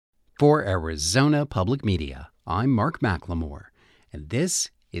For Arizona Public Media, I'm Mark McLemore, and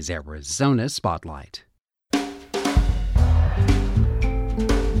this is Arizona Spotlight.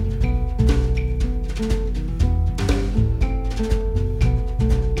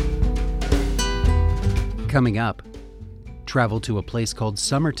 Coming up, travel to a place called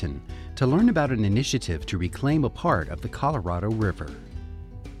Somerton to learn about an initiative to reclaim a part of the Colorado River.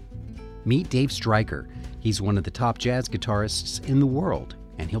 Meet Dave Stryker. He's one of the top jazz guitarists in the world,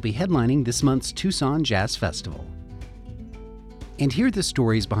 and he'll be headlining this month's Tucson Jazz Festival. And hear the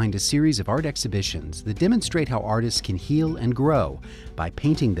stories behind a series of art exhibitions that demonstrate how artists can heal and grow by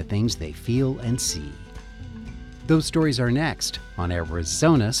painting the things they feel and see. Those stories are next on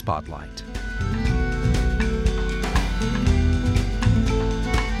Arizona Spotlight.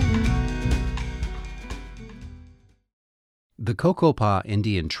 The Cocopah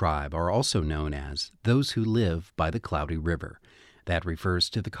Indian Tribe are also known as those who live by the Cloudy River. That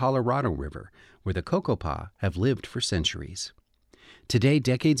refers to the Colorado River, where the Cocopah have lived for centuries. Today,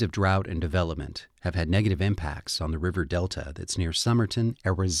 decades of drought and development have had negative impacts on the river delta that's near Somerton,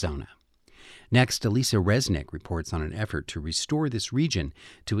 Arizona. Next, Elisa Resnick reports on an effort to restore this region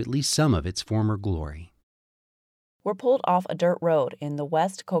to at least some of its former glory. We're pulled off a dirt road in the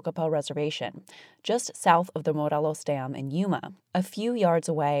West Cocopah Reservation, just south of the Morelos Dam in Yuma. A few yards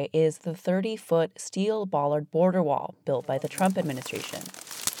away is the 30-foot steel bollard border wall built by the Trump administration.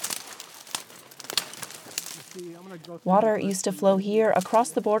 Water used to flow here across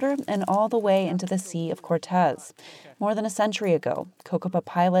the border and all the way into the Sea of Cortez. More than a century ago, Cocopah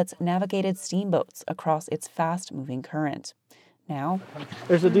pilots navigated steamboats across its fast-moving current. Now,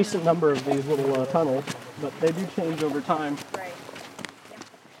 there's a decent number of these little tunnels, but they do change over time. Right.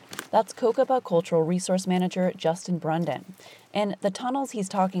 That's Cocopah Cultural Resource Manager Justin Brundon. And the tunnels he's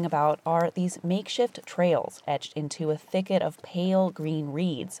talking about are these makeshift trails etched into a thicket of pale green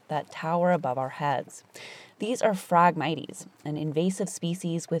reeds that tower above our heads. These are Phragmites, an invasive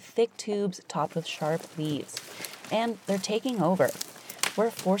species with thick tubes topped with sharp leaves. And they're taking over.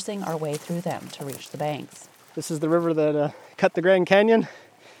 We're forcing our way through them to reach the banks. This is the river that cut the Grand Canyon,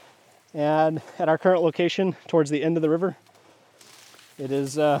 and at our current location, towards the end of the river, it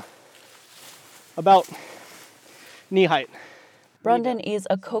is about knee height. Brundon is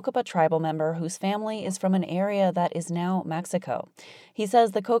a Cocopah tribal member whose family is from an area that is now Mexico. He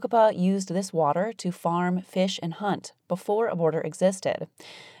says the Cocopah used this water to farm, fish, and hunt before a border existed.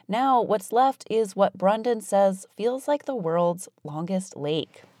 Now, what's left is what Brundon says feels like the world's longest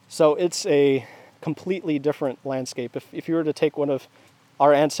lake. So it's a completely different landscape. If you were to take one of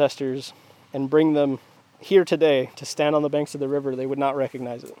our ancestors and bring them here today to stand on the banks of the river, they would not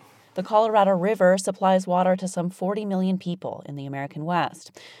recognize it. The Colorado River supplies water to some 40 million people in the American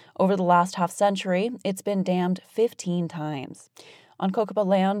West. Over the last half-century, it's been dammed 15 times. On Cocopah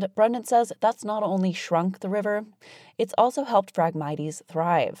land, Brundon says that's not only shrunk the river, it's also helped Phragmites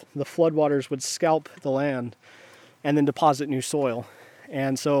thrive. The floodwaters would scalp the land and then deposit new soil.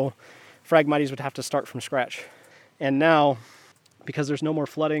 And so Phragmites would have to start from scratch. And now, because there's no more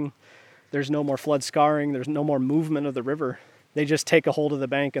flooding, there's no more flood scarring, there's no more movement of the river, they just take a hold of the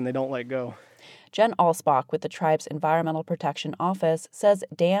bank and they don't let go. Jen Alsbach with the tribe's Environmental Protection Office says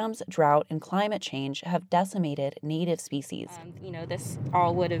dams, drought, and climate change have decimated native species. This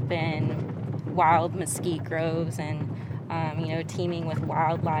all would have been wild mesquite groves and, teeming with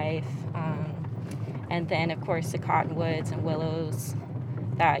wildlife. And then, of course, the cottonwoods and willows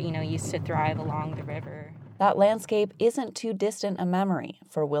that, used to thrive along the river. That landscape isn't too distant a memory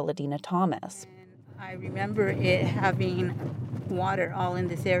for Willadina Thomas. I remember it having water all in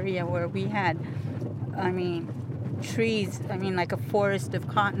this area where we had, trees, like a forest of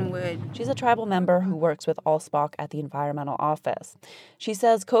cottonwood. She's a tribal member who works with Alsbach at the Environmental Office. She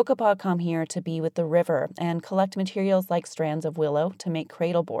says Cocopah come here to be with the river and collect materials like strands of willow to make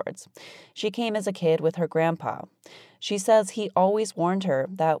cradle boards. She came as a kid with her grandpa. She says he always warned her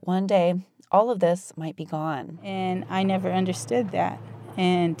that one day all of this might be gone. And I never understood that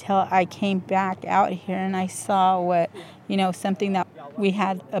until I came back out here and I saw something that we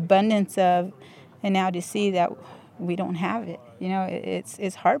had abundance of, and now to see that we don't have it,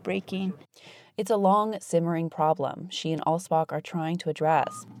 it's heartbreaking. It's a long, simmering problem she and Alsbach are trying to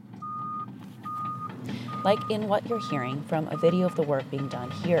address. Like in what you're hearing from a video of the work being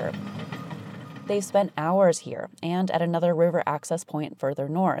done here. They've spent hours here and at another river access point further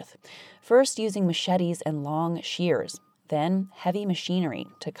north, first using machetes and long shears, then heavy machinery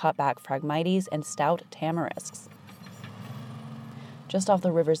to cut back Phragmites and stout tamarisks. Just off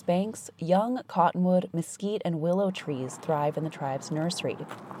the river's banks, young cottonwood, mesquite, and willow trees thrive in the tribe's nursery.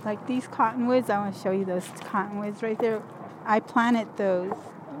 Like these cottonwoods, I want to show you those cottonwoods right there. I planted those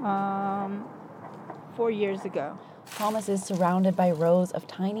 4 years ago. Thomas is surrounded by rows of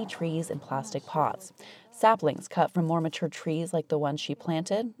tiny trees in plastic pots, saplings cut from more mature trees like the ones she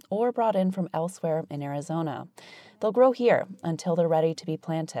planted or brought in from elsewhere in Arizona. They'll grow here until they're ready to be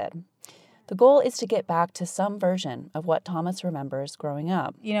planted. The goal is to get back to some version of what Thomas remembers growing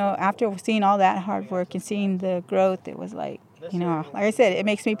up. After seeing all that hard work and seeing the growth, it was like I said, it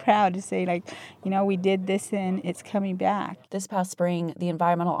makes me proud to say, we did this and it's coming back. This past spring, the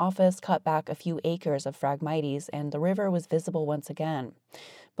environmental office cut back a few acres of Phragmites and the river was visible once again.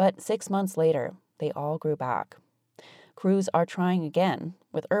 But 6 months later, they all grew back. Crews are trying again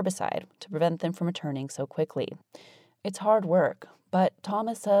with herbicide to prevent them from returning so quickly. It's hard work, but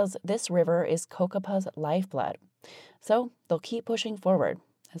Thomas says this river is Cocopah's lifeblood. So they'll keep pushing forward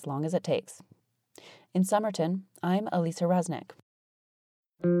as long as it takes. In Somerton, I'm Elisa Resnick.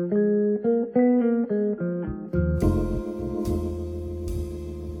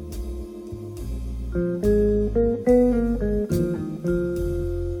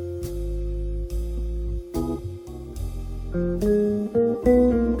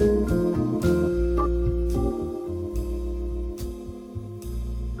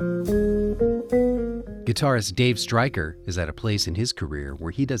 Guitarist Dave Stryker is at a place in his career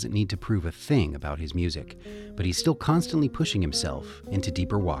where he doesn't need to prove a thing about his music, but he's still constantly pushing himself into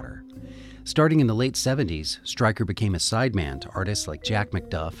deeper water. Starting in the late 70s, Stryker became a sideman to artists like Jack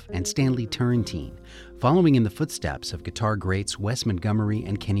McDuff and Stanley Turrentine, following in the footsteps of guitar greats Wes Montgomery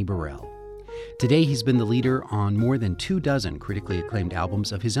and Kenny Burrell. Today, he's been the leader on more than 24 critically acclaimed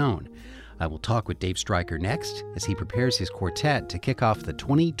albums of his own. I will talk with Dave Stryker next as he prepares his quartet to kick off the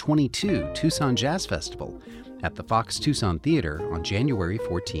 2022 Tucson Jazz Festival at the Fox Tucson Theater on January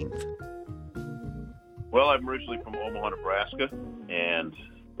 14th. Well, I'm originally from Omaha, Nebraska, and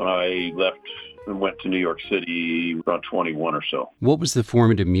when I left and went to New York City about 21 or so. What was the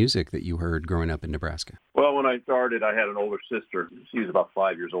formative music that you heard growing up in Nebraska? Well, when I started, I had an older sister. She was about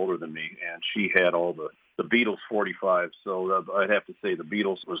 5 years older than me, and she had all the Beatles 45, so I'd have to say the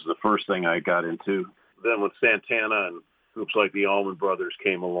Beatles was the first thing I got into. Then when Santana and groups like the Allman Brothers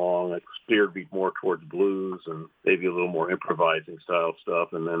came along, it steered me more towards blues and maybe a little more improvising style stuff.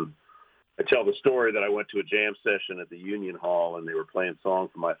 And then I tell the story that I went to a jam session at the Union Hall, and they were playing songs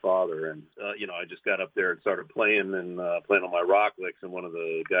for my father. And, I just got up there and started playing playing on my rock licks, and one of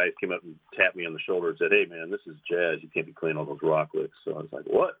the guys came up and tapped me on the shoulder and said, "Hey, man, this is jazz. You can't be playing all those rock licks." So I was like,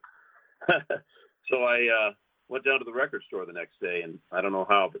 "What?" So I went down to the record store the next day, and I don't know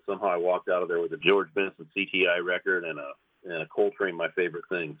how, but somehow I walked out of there with a George Benson CTI record and a Coltrane, My Favorite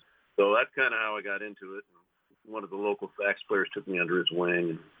Things. So that's kind of how I got into it. One of the local sax players took me under his wing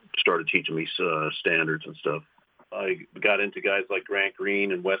and started teaching me standards and stuff. I got into guys like Grant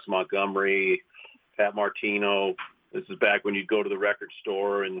Green and Wes Montgomery, Pat Martino. This is back when you'd go to the record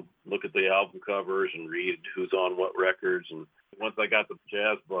store and look at the album covers and read who's on what records. And once I got the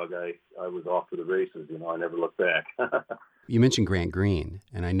jazz bug, I was off to the races. I never looked back. You mentioned Grant Green,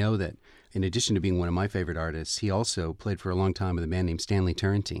 and I know that in addition to being one of my favorite artists, he also played for a long time with a man named Stanley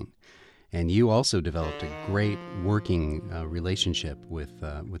Turrentine. And you also developed a great working relationship with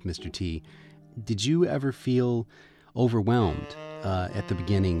Mr. T. Did you ever feel overwhelmed at the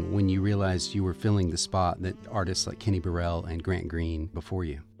beginning when you realized you were filling the spot that artists like Kenny Burrell and Grant Green before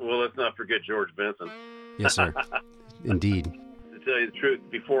you? Well, let's not forget George Benson. Yes, sir. Indeed. To tell you the truth,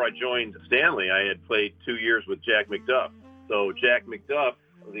 before I joined Stanley, I had played 2 years with Jack McDuff. So Jack McDuff,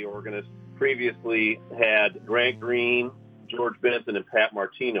 the organist, previously had Grant Green, George Benson, and Pat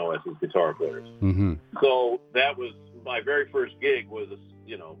Martino as his guitar players. Mm-hmm. So that was my very first gig was,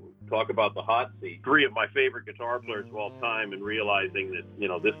 talk about the hot seat. 3 of my favorite guitar players of all time, and realizing that,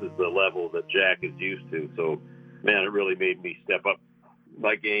 this is the level that Jack is used to. So, man, it really made me step up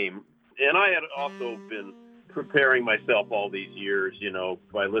my game. And I had also been preparing myself all these years,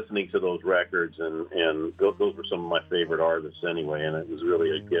 by listening to those records, and those were some of my favorite artists anyway. And it was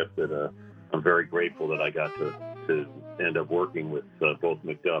really a gift that I'm very grateful that I got to end up working with both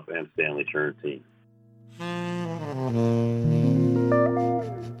McDuff and Stanley Turrentine.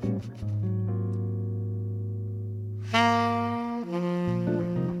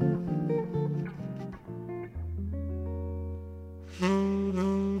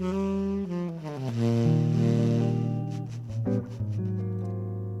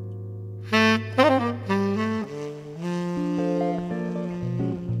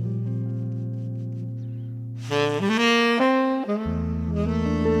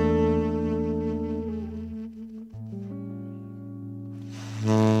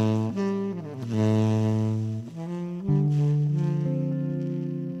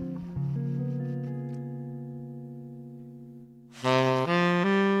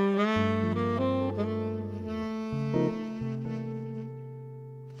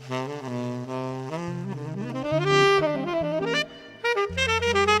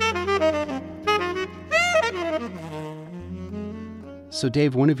 So,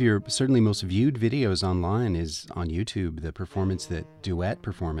 Dave, one of your certainly most viewed videos online is on YouTube, the duet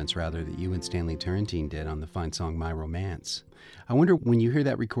performance that you and Stanley Turrentine did on the fine song My Romance. I wonder, when you hear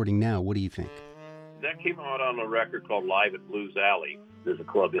that recording now, what do you think? That came out on a record called Live at Blues Alley. There's a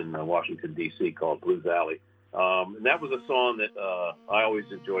club in Washington, D.C. called Blues Alley. And that was a song that I always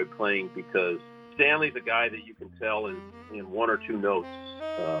enjoyed playing because Stanley's a guy that you can tell in one or two notes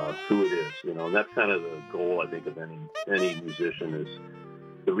who it is, and that's kind of the goal, I think, of any musician, is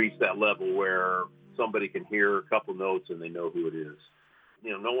to reach that level where somebody can hear a couple notes and they know who it is.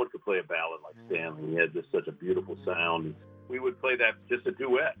 No one could play a ballad like Stanley. He had just such a beautiful sound. We would play that just a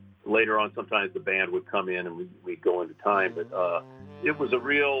duet. Later on, sometimes the band would come in and we'd go into time, but it was a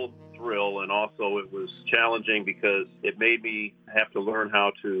real thrill, and also it was challenging because it made me have to learn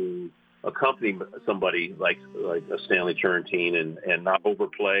how to accompany somebody like a Stanley Turrentine and not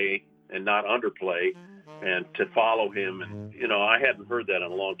overplay and not underplay, and to follow him. And, I hadn't heard that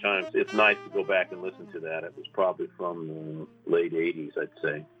in a long time. It's nice to go back and listen to that. It was probably from the late 80s, I'd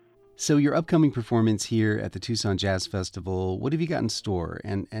say. So your upcoming performance here at the Tucson Jazz Festival, what have you got in store?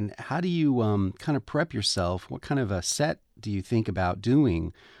 And how do you kind of prep yourself? What kind of a set do you think about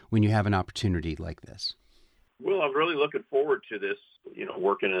doing when you have an opportunity like this? Well, I'm really looking forward to this.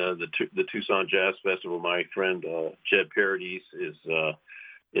 Working at the Tucson Jazz Festival, my friend Jed Paradis is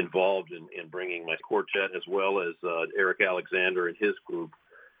involved in bringing my quartet, as well as Eric Alexander and his group.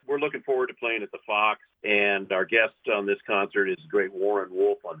 We're looking forward to playing at the Fox, and our guest on this concert is the great Warren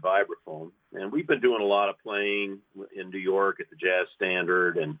Wolf on vibraphone. And we've been doing a lot of playing in New York at the Jazz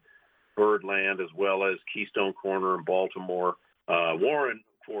Standard and Birdland, as well as Keystone Corner in Baltimore. Warren,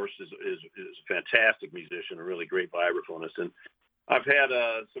 of course, is a fantastic musician, a really great vibraphonist. And I've had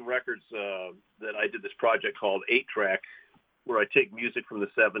some records that I did this project called 8-Track, where I take music from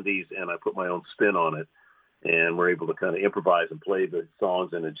the 70s and I put my own spin on it. And we're able to kind of improvise and play the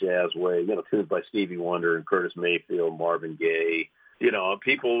songs in a jazz way, tunes by Stevie Wonder and Curtis Mayfield, Marvin Gaye.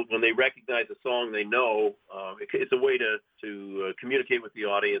 People, when they recognize a song they know, it's a way to communicate with the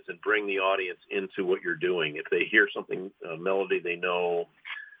audience and bring the audience into what you're doing. If they hear something, a melody they know,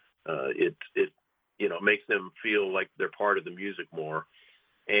 it makes them feel like they're part of the music more.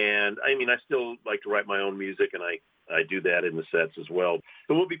 And, I still like to write my own music, and I do that in the sets as well.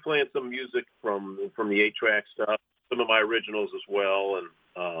 So we'll be playing some music from the 8-Track stuff, some of my originals as well,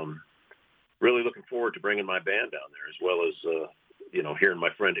 and really looking forward to bringing my band down there, as well as, hearing my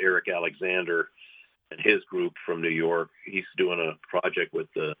friend Eric Alexander and his group from New York. He's doing a project with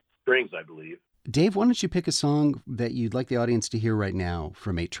strings, I believe. Dave, why don't you pick a song that you'd like the audience to hear right now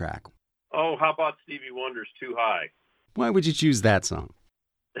from 8-Track? Oh, how about Stevie Wonder's Too High? Why would you choose that song?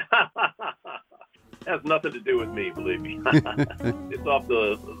 Has nothing to do with me, believe me. It's off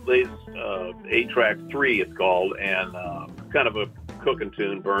the latest 8-Track 3, it's called, and kind of a cooking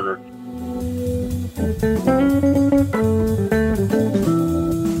tune, burner.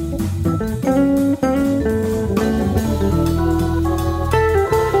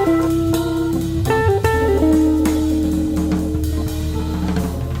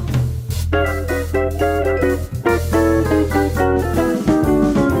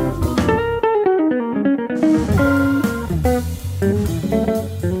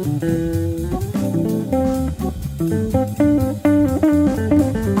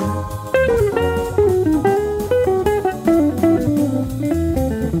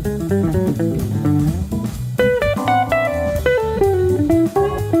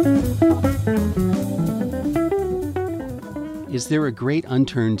 Is there a great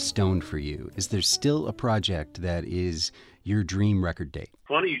unturned stone for you? Is there still a project that is your dream record date?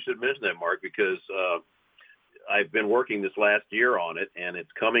 Funny you should mention that, Mark, because I've been working this last year on it, and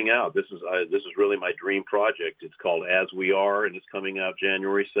it's coming out. This is really my dream project. It's called As We Are, and it's coming out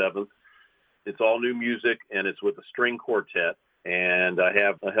January 7th. It's all new music, and it's with a string quartet. And I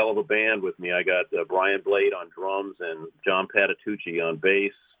have a hell of a band with me. I got Brian Blade on drums and John Patitucci on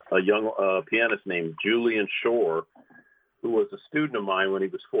bass, a young pianist named Julian Shore, who was a student of mine when he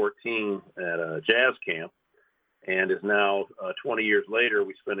was 14 at a jazz camp, and is now 20 years later.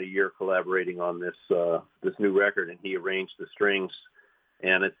 We spent a year collaborating on this new record, and he arranged the strings,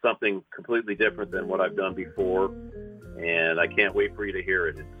 and it's something completely different than what I've done before, and I can't wait for you to hear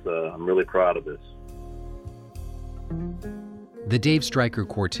it. I'm really proud of this. The Dave Stryker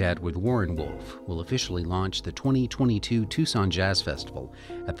Quartet with Warren Wolf will officially launch the 2022 Tucson Jazz Festival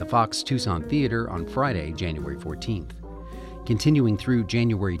at the Fox Tucson Theater on Friday, January 14th. Continuing through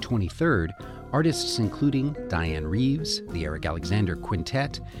January 23rd, artists including Diane Reeves, the Eric Alexander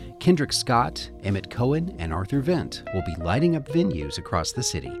Quintet, Kendrick Scott, Emmett Cohen, and Arthur Vent will be lighting up venues across the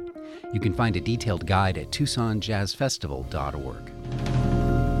city. You can find a detailed guide at TucsonJazzFestival.org.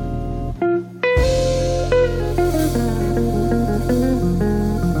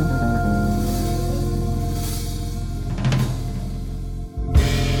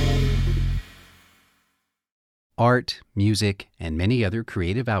 Art, music, and many other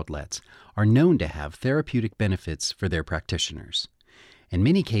creative outlets are known to have therapeutic benefits for their practitioners. In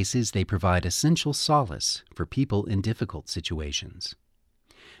many cases, they provide essential solace for people in difficult situations.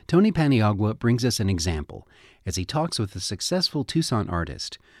 Tony Paniagua brings us an example as he talks with a successful Tucson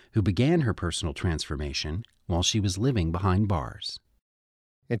artist who began her personal transformation while she was living behind bars.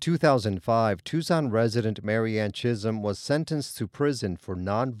 In 2005, Tucson resident Maryanne Chisholm was sentenced to prison for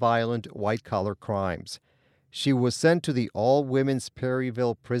nonviolent white-collar crimes. She was sent to the all-women's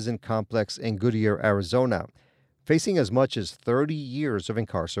Perryville prison complex in Goodyear, Arizona, facing as much as 30 years of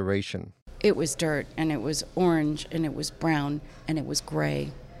incarceration. It was dirt, and it was orange, and it was brown, and it was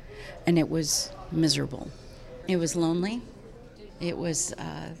gray, and it was miserable. It was lonely. It was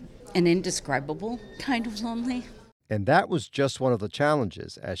an indescribable kind of lonely. And that was just one of the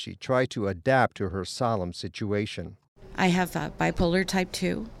challenges as she tried to adapt to her solemn situation. I have bipolar type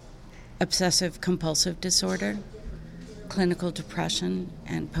 2, obsessive-compulsive disorder, clinical depression,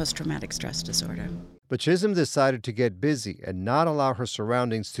 and post-traumatic stress disorder. But Chisholm decided to get busy and not allow her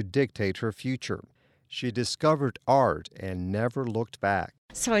surroundings to dictate her future. She discovered art and never looked back.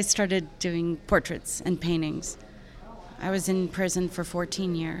 So I started doing portraits and paintings. I was in prison for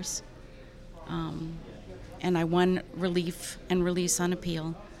 14 years, and I won relief and release on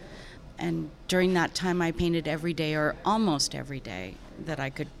appeal. And during that time, I painted every day, or almost every day, that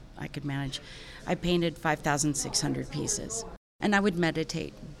I could manage. I painted 5,600 pieces, and I would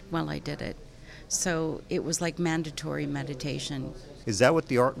meditate while I did it. So it was like mandatory meditation. Is that what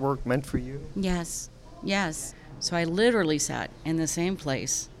the artwork meant for you? Yes. So I literally sat in the same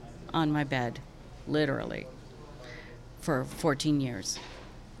place on my bed, literally, for 14 years,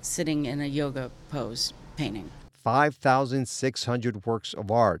 sitting in a yoga pose, painting. 5,600 works of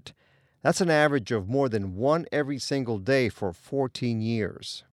art. That's an average of more than one every single day for 14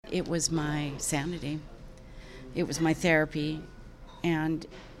 years. It was my sanity. It was my therapy, and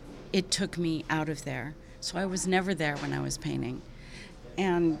it took me out of there. So I was never there when I was painting.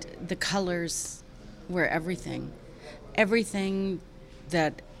 And the colors were everything. Everything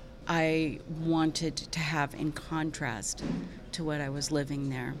that I wanted to have in contrast to what I was living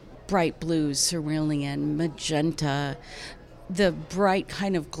there. Bright blues, cerulean, magenta, the bright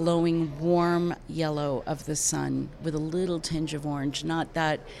kind of glowing warm yellow of the sun with a little tinge of orange, not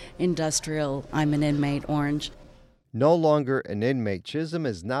that industrial I'm an inmate orange. No longer an inmate, Chisholm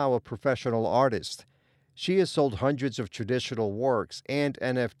is now a professional artist. She has sold hundreds of traditional works and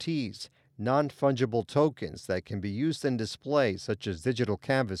NFTs, non-fungible tokens that can be used in displays such as digital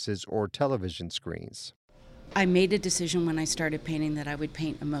canvases or television screens. I made a decision when I started painting that I would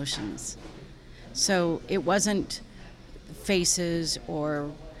paint emotions. So it wasn't faces or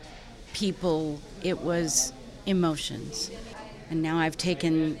people, it was emotions. And now I've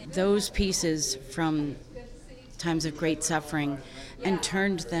taken those pieces from times of great suffering and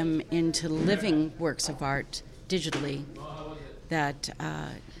turned them into living works of art digitally that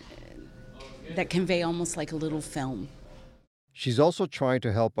convey almost like a little film. She's also trying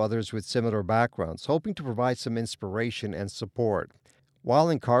to help others with similar backgrounds, hoping to provide some inspiration and support.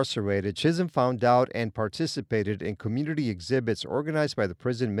 While incarcerated, Chisholm found out and participated in community exhibits organized by the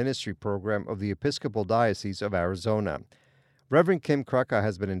Prison Ministry Program of the Episcopal Diocese of Arizona. Reverend Kim Kreka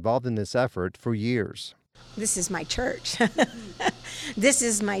has been involved in this effort for years. This is my church. This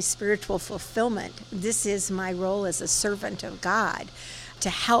is my spiritual fulfillment. This is my role as a servant of God to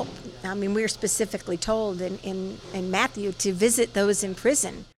help. I mean, we're specifically told in Matthew to visit those in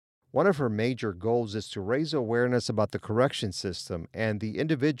prison. One of her major goals is to raise awareness about the correction system and the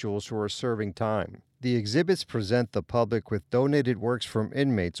individuals who are serving time. The exhibits present the public with donated works from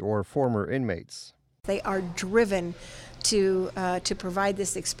inmates or former inmates. They are driven to provide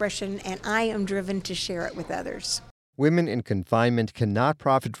this expression, and I am driven to share it with others. Women in confinement cannot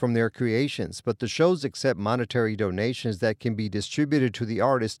profit from their creations, but the shows accept monetary donations that can be distributed to the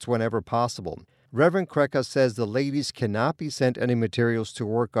artists whenever possible. Reverend Kreka says the ladies cannot be sent any materials to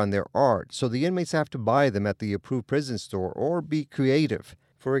work on their art, so the inmates have to buy them at the approved prison store or be creative.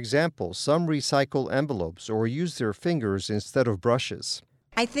 For example, some recycle envelopes or use their fingers instead of brushes.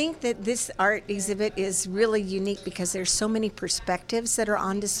 I think that this art exhibit is really unique because there's so many perspectives that are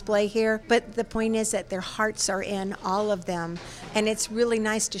on display here, but the point is that their hearts are in all of them, and it's really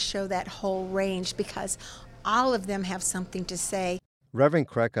nice to show that whole range because all of them have something to say. Reverend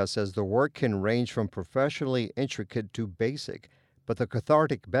Kreka says the work can range from professionally intricate to basic, but the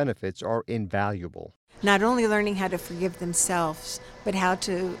cathartic benefits are invaluable. Not only learning how to forgive themselves, but how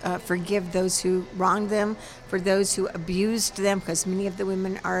to forgive those who wronged them, for those who abused them, because many of the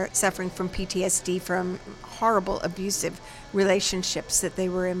women are suffering from PTSD from horrible abusive relationships that they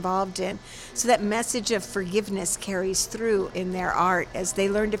were involved in. So that message of forgiveness carries through in their art. As they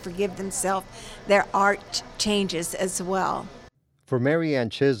learn to forgive themselves, their art changes as well. For Maryanne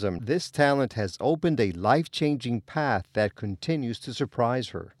Chisholm, this talent has opened a life-changing path that continues to surprise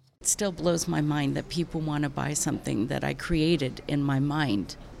her. It still blows my mind that people want to buy something that I created in my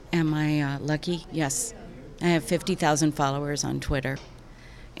mind. Am I lucky? Yes. I have 50,000 followers on Twitter,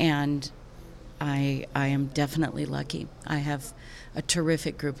 and I am definitely lucky. I have a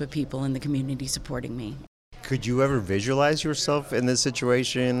terrific group of people in the community supporting me. Could you ever visualize yourself in this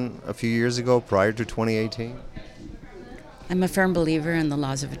situation a few years ago, prior to 2018? I'm a firm believer in the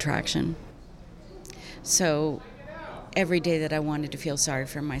laws of attraction. So every day that I wanted to feel sorry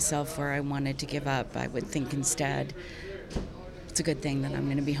for myself or I wanted to give up, I would think instead, it's a good thing that I'm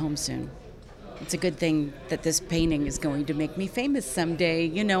going to be home soon. It's a good thing that this painting is going to make me famous someday.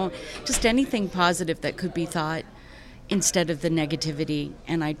 You know, just anything positive that could be thought instead of the negativity.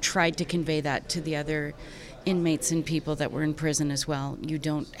 And I tried to convey that to the other inmates and people that were in prison as well. You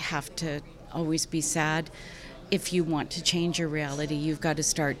don't have to always be sad. If you want to change your reality, you've got to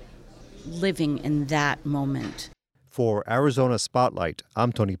start living in that moment. For Arizona Spotlight,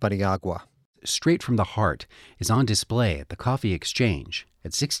 I'm Tony Paniagua. Straight from the Heart is on display at the Coffee Exchange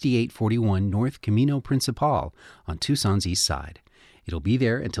at 6841 North Camino Principal on Tucson's east side. It'll be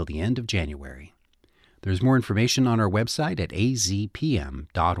there until the end of January. There's more information on our website at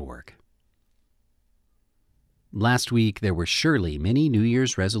azpm.org. Last week, there were surely many New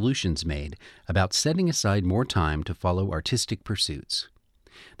Year's resolutions made about setting aside more time to follow artistic pursuits.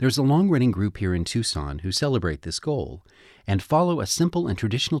 There's a long-running group here in Tucson who celebrate this goal and follow a simple and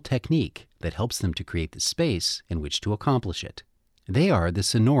traditional technique that helps them to create the space in which to accomplish it. They are the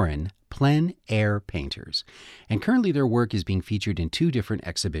Sonoran Plein Air Painters, and currently their work is being featured in 2 different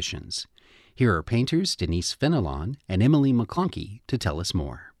exhibitions. Here are painters Denise Fenelon and Emily McClunky to tell us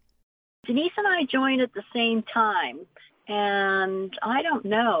more. Denise and I joined at the same time, and I don't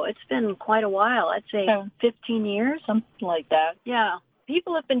know, it's been quite a while. I'd say 15 years, something like that. Yeah.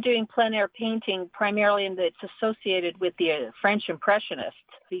 People have been doing plein air painting primarily, and it's associated with the French Impressionists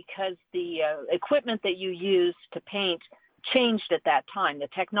because the equipment that you use to paint changed at that time. The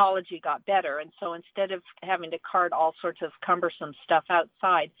technology got better, and so instead of having to cart all sorts of cumbersome stuff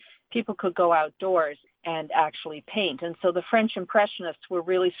outside, people could go outdoors and actually paint. And so the French Impressionists were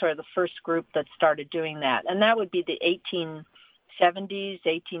really sort of the first group that started doing that, and that would be the 1870s,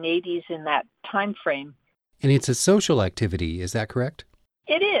 1880s, in that time frame. And it's a social activity, is that correct?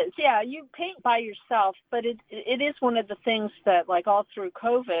 It is, yeah. You paint by yourself, but it is one of the things that, like all through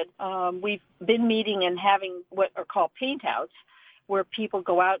COVID, we've been meeting and having what are called paint outs, where people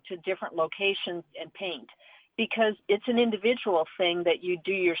go out to different locations and paint, because it's an individual thing that you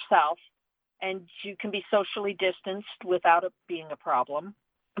do yourself, and you can be socially distanced without it being a problem,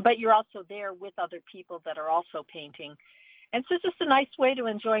 but you're also there with other people that are also painting. And so it's just a nice way to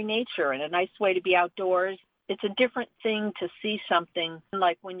enjoy nature and a nice way to be outdoors. It's a different thing to see something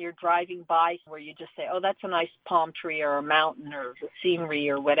like when you're driving by where you just say, oh, that's a nice palm tree or a mountain or scenery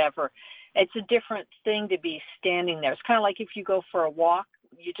or whatever. It's a different thing to be standing there. It's kind of like if you go for a walk,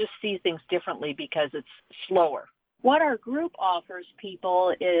 you just see things differently because it's slower. What our group offers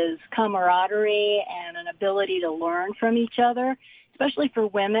people is camaraderie and an ability to learn from each other, especially for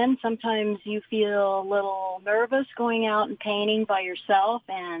women. Sometimes you feel a little nervous going out and painting by yourself,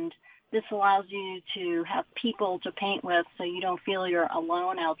 and this allows you to have people to paint with so you don't feel you're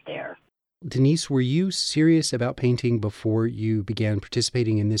alone out there. Denise, were you serious about painting before you began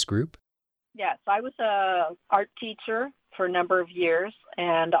participating in this group? Yes, I was an art teacher for a number of years,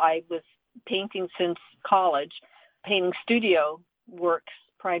 and I was painting since college, painting studio works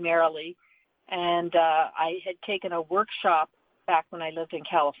primarily. And I had taken a workshop back when I lived in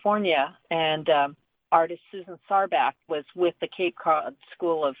California, and artist Susan Sarback was with the Cape Cod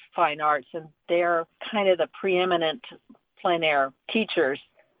School of Fine Arts, and they're kind of the preeminent plein air teachers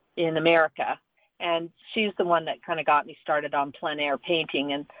in America. And she's the one that kind of got me started on plein air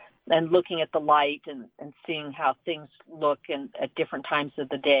painting and looking at the light and seeing how things look at different times of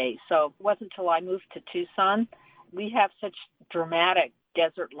the day. So it wasn't until I moved to Tucson. We have such dramatic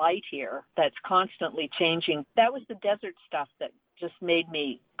desert light here that's constantly changing. That was the desert stuff that just made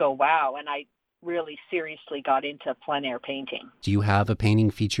me go, wow, and I really seriously got into plein air painting. Do you have a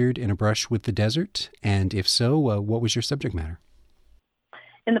painting featured in A Brush with the Desert? And if so, what was your subject matter?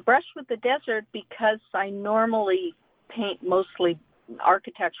 In The Brush with the Desert, because I normally paint mostly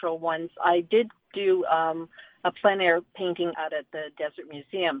architectural ones. I did do a plein air painting out at the Desert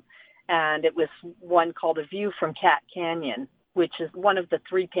Museum, and it was one called A View from Cat Canyon, which is one of the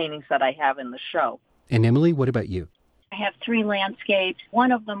 3 paintings that I have in the show. And Emily, what about you? I have 3 landscapes.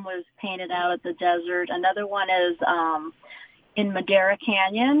 One of them was painted out at the desert. Another one is in Madera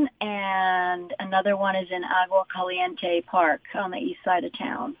Canyon, and another one is in Agua Caliente Park on the east side of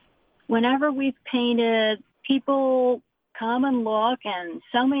town. Whenever we've painted, people come and look, and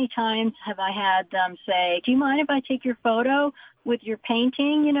so many times have I had them say, do you mind if I take your photo with your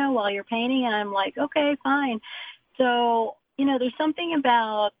painting, while you're painting? And I'm like, okay, fine. So, there's something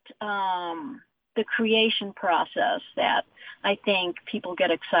about the creation process that I think people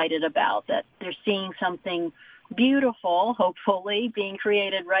get excited about, that they're seeing something beautiful, hopefully, being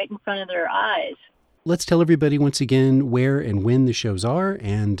created right in front of their eyes. Let's tell everybody once again where and when the shows are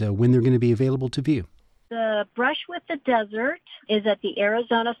and when they're going to be available to view. The Brush with the Desert is at the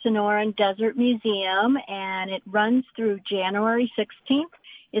Arizona Sonoran Desert Museum, and it runs through January 16th.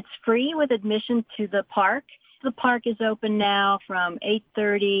 It's free with admission to the park. The park is open now from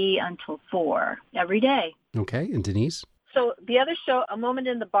 8:30 until 4 every day. Okay, and Denise? So the other show, A Moment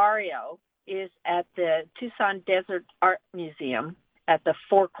in the Barrio, is at the Tucson Desert Art Museum at the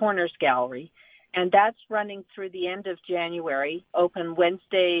Four Corners Gallery, and that's running through the end of January, open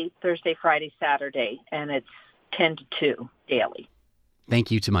Wednesday, Thursday, Friday, Saturday, and it's 10 to 2 daily.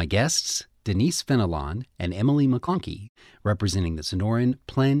 Thank you to my guests, Denise Fenelon and Emily McClunky, representing the Sonoran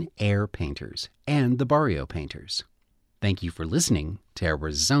Plein Air Painters and the Barrio Painters. Thank you for listening to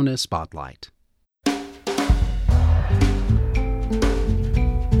Arizona Spotlight.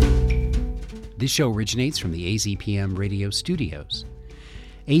 This show originates from the AZPM radio studios.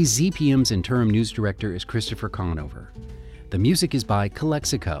 AZPM's interim news director is Christopher Conover. The music is by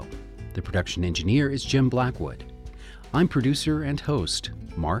Calexico. The production engineer is Jim Blackwood. I'm producer and host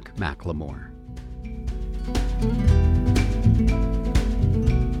Mark McLemore.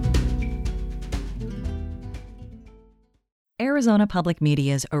 Arizona Public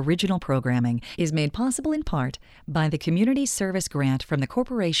Media's original programming is made possible in part by the Community Service Grant from the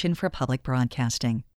Corporation for Public Broadcasting.